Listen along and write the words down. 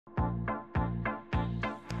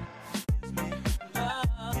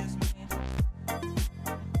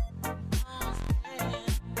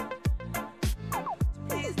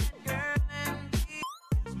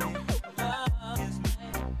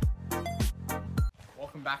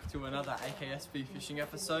welcome back to another AKSB fishing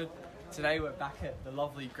episode. Today we're back at the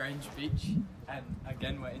lovely Grange Beach and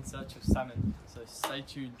again we're in search of salmon, so stay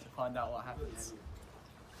tuned to find out what happens.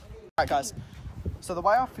 Alright guys, so the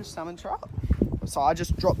way I fish salmon trout, so I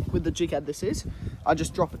just drop with the jig head I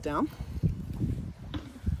just drop it down,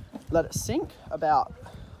 let it sink about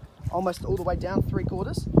almost all the way down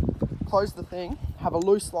 3/4, close the thing, have a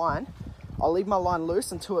loose line. I'll leave my line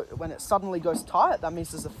loose until when it suddenly goes tight, that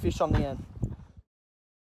means there's a fish on the end.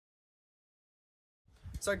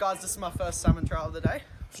 So guys, this is my first salmon trout of the day.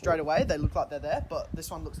 Straight away, they look like they're there, but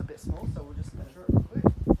this one looks a bit small, so we'll just measure it real quick.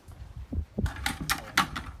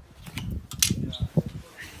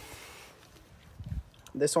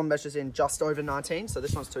 This one measures in just over 19, so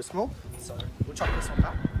this one's too small. So we'll chuck this one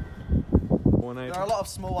back. There are a lot of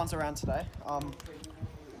small ones around today.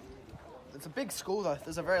 It's a big school though.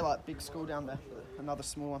 There's a very big school down there. Another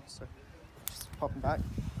small one, so just pop them back.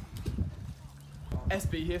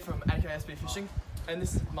 SB here from AKSB Fishing, and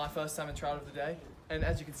this is my first salmon trout of the day. And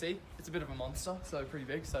as you can see, it's a bit of a monster, so pretty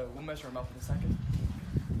big. So we'll measure him up in a second.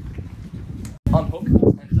 Unhook,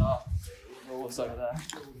 and we're also there.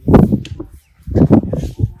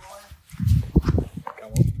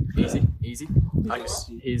 Come on. Easy. I guess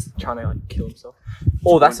he's trying to kill himself.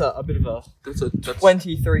 Oh, that's a bit of a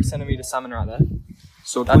 23 centimeter salmon right there.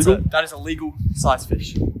 So that is a legal size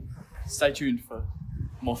fish. Stay tuned for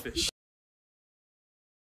more fish.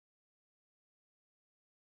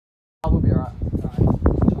 We'll be alright.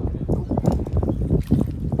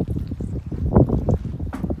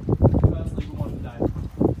 First legal one of the day.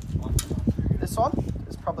 This one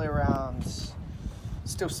is probably around,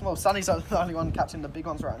 still small. Sunny's the only one catching the big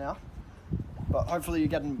ones right now. But hopefully you're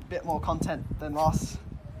getting a bit more content than last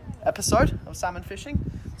episode of salmon fishing.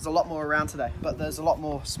 There's a lot more around today, but there's a lot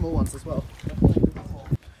more small ones as well.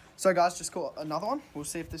 So guys, just caught another one. We'll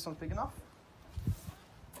see if this one's big enough.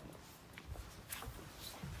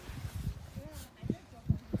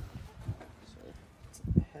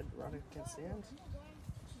 So head right against the end.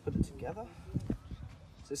 Put it together.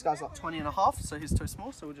 So this guy's like 20 and a half, so he's too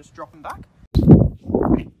small, so we'll just drop him back.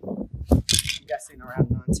 I'm guessing around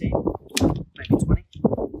 19. Maybe 20.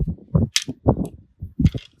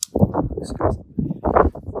 This guy's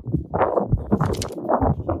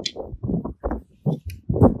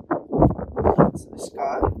so this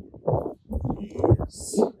guy is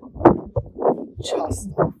just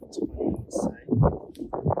off 20, I would say.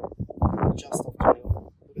 Just off 21.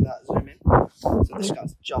 Look at that, zoom in. So this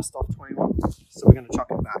guy's just off 21. So we're going to chuck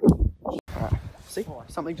him back. Alright, see?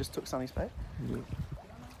 Something just took Sunny's bait.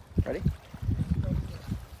 Ready?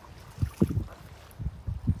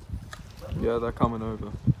 yeah, they're coming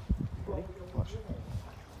over. Ready? Watch.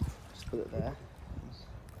 Just put it there.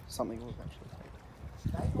 Something will eventually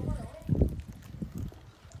take.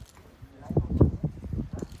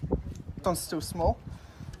 This one's still small,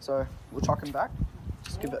 so we'll chuck him back.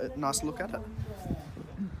 Just give it a nice look at it.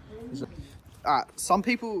 Alright, some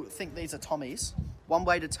people think these are Tommies. One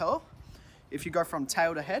way to tell, if you go from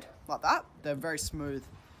tail to head like that, they're very smooth.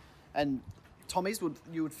 And Tommies,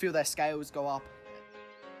 you would feel their scales go up.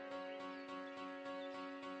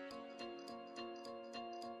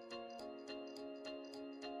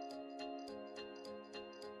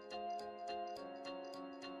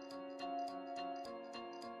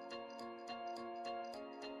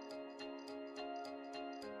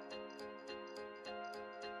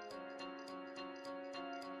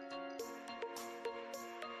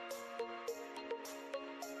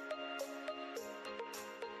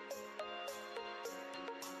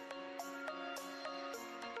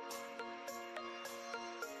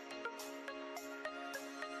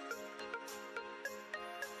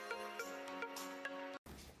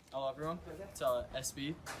 Hello everyone, it's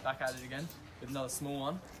SB back at it again with another small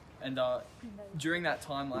one, and during that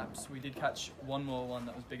time lapse we did catch one more one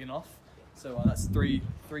that was big enough, so that's three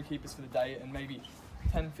keepers for the day and maybe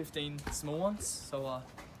 10-15 small ones, so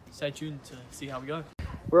stay tuned to see how we go.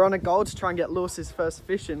 We're on a goal to try and get Lewis's first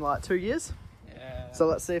fish in like 2 years. Yeah. So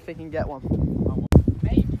let's see if he can get one.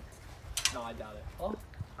 Maybe. No, I doubt it. Oh.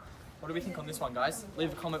 What do we think on this one, guys?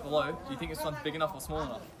 Leave a comment below. Do you think this one's big enough or small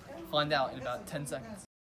enough? Find out in about 10 seconds.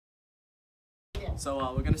 So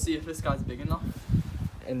we're going to see if this guy's big enough.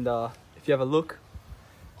 And if you have a look,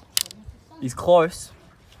 he's close,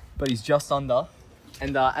 but he's just under.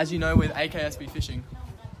 And as you know, with AKSB fishing,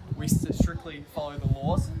 we strictly follow the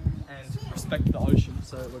laws and respect the ocean,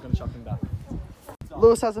 so we're going to chuck him back.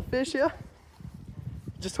 Lewis has a fish here.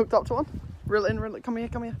 Just hooked up to one. Reel it in, reel it. Come here,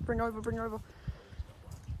 bring over.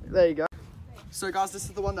 There you go. So guys, this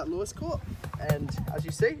is the one that Lewis caught. And as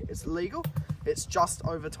you see, it's legal. It's just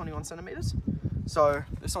over 21 centimeters. So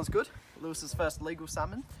this one's good. Lewis's first legal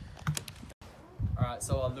salmon. Alright,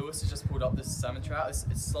 so Lewis has just pulled up this salmon trout. It's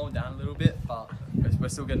slowing down a little bit, but we're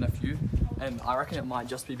still getting a few. And I reckon it might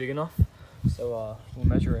just be big enough. So we'll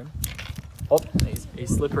measure him. Oh,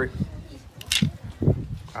 he's slippery.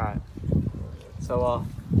 Alright. So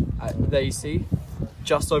there you see,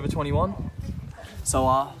 just over 21.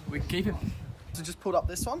 So we can keep him. So just pulled up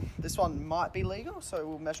this one. This one might be legal, so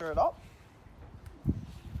we'll measure it up.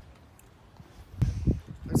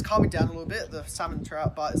 It's calming down a little bit. The salmon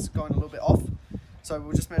trout bite is going a little bit off. So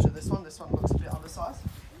we'll just measure this one. This one looks a bit undersized.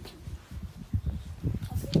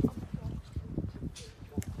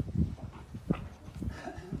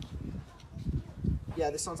 Yeah,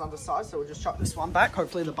 this one's undersized, so we'll just chuck this one back.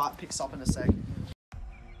 Hopefully the bite picks up in a sec.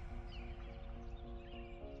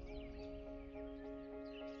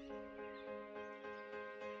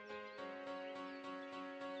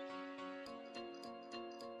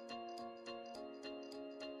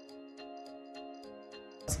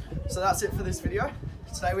 So that's it for this video.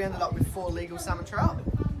 Today we ended up with 4 legal salmon trout.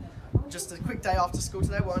 Just a quick day after school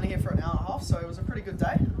today. We're only here for an hour and a half, so it was a pretty good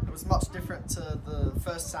day. It was much different to the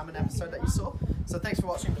first salmon episode that you saw. So thanks for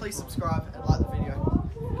watching. Please subscribe and like the video.